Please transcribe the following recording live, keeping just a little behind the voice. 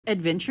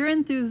Adventure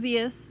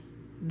enthusiasts,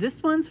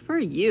 this one's for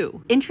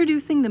you.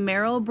 Introducing the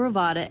Merrell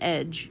Bravada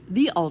Edge,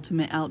 the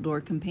ultimate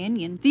outdoor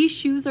companion. These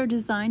shoes are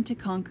designed to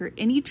conquer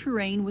any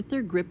terrain with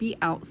their grippy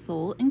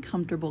outsole and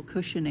comfortable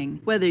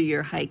cushioning. Whether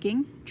you're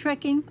hiking,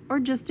 trekking,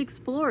 or just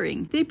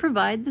exploring, they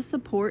provide the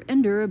support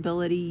and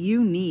durability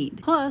you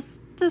need. Plus,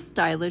 the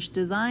stylish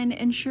design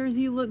ensures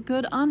you look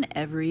good on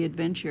every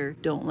adventure.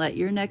 Don't let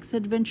your next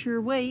adventure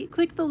wait.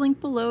 Click the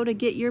link below to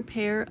get your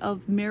pair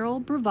of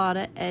Merrell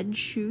Bravada Edge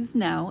shoes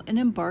now and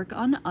embark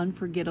on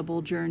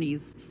unforgettable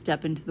journeys.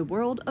 Step into the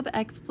world of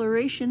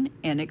exploration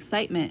and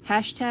excitement.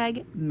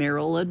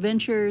 #Merrell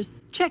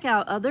Adventures. Check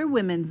out other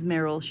women's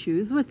Merrell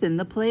shoes within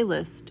the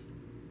playlist.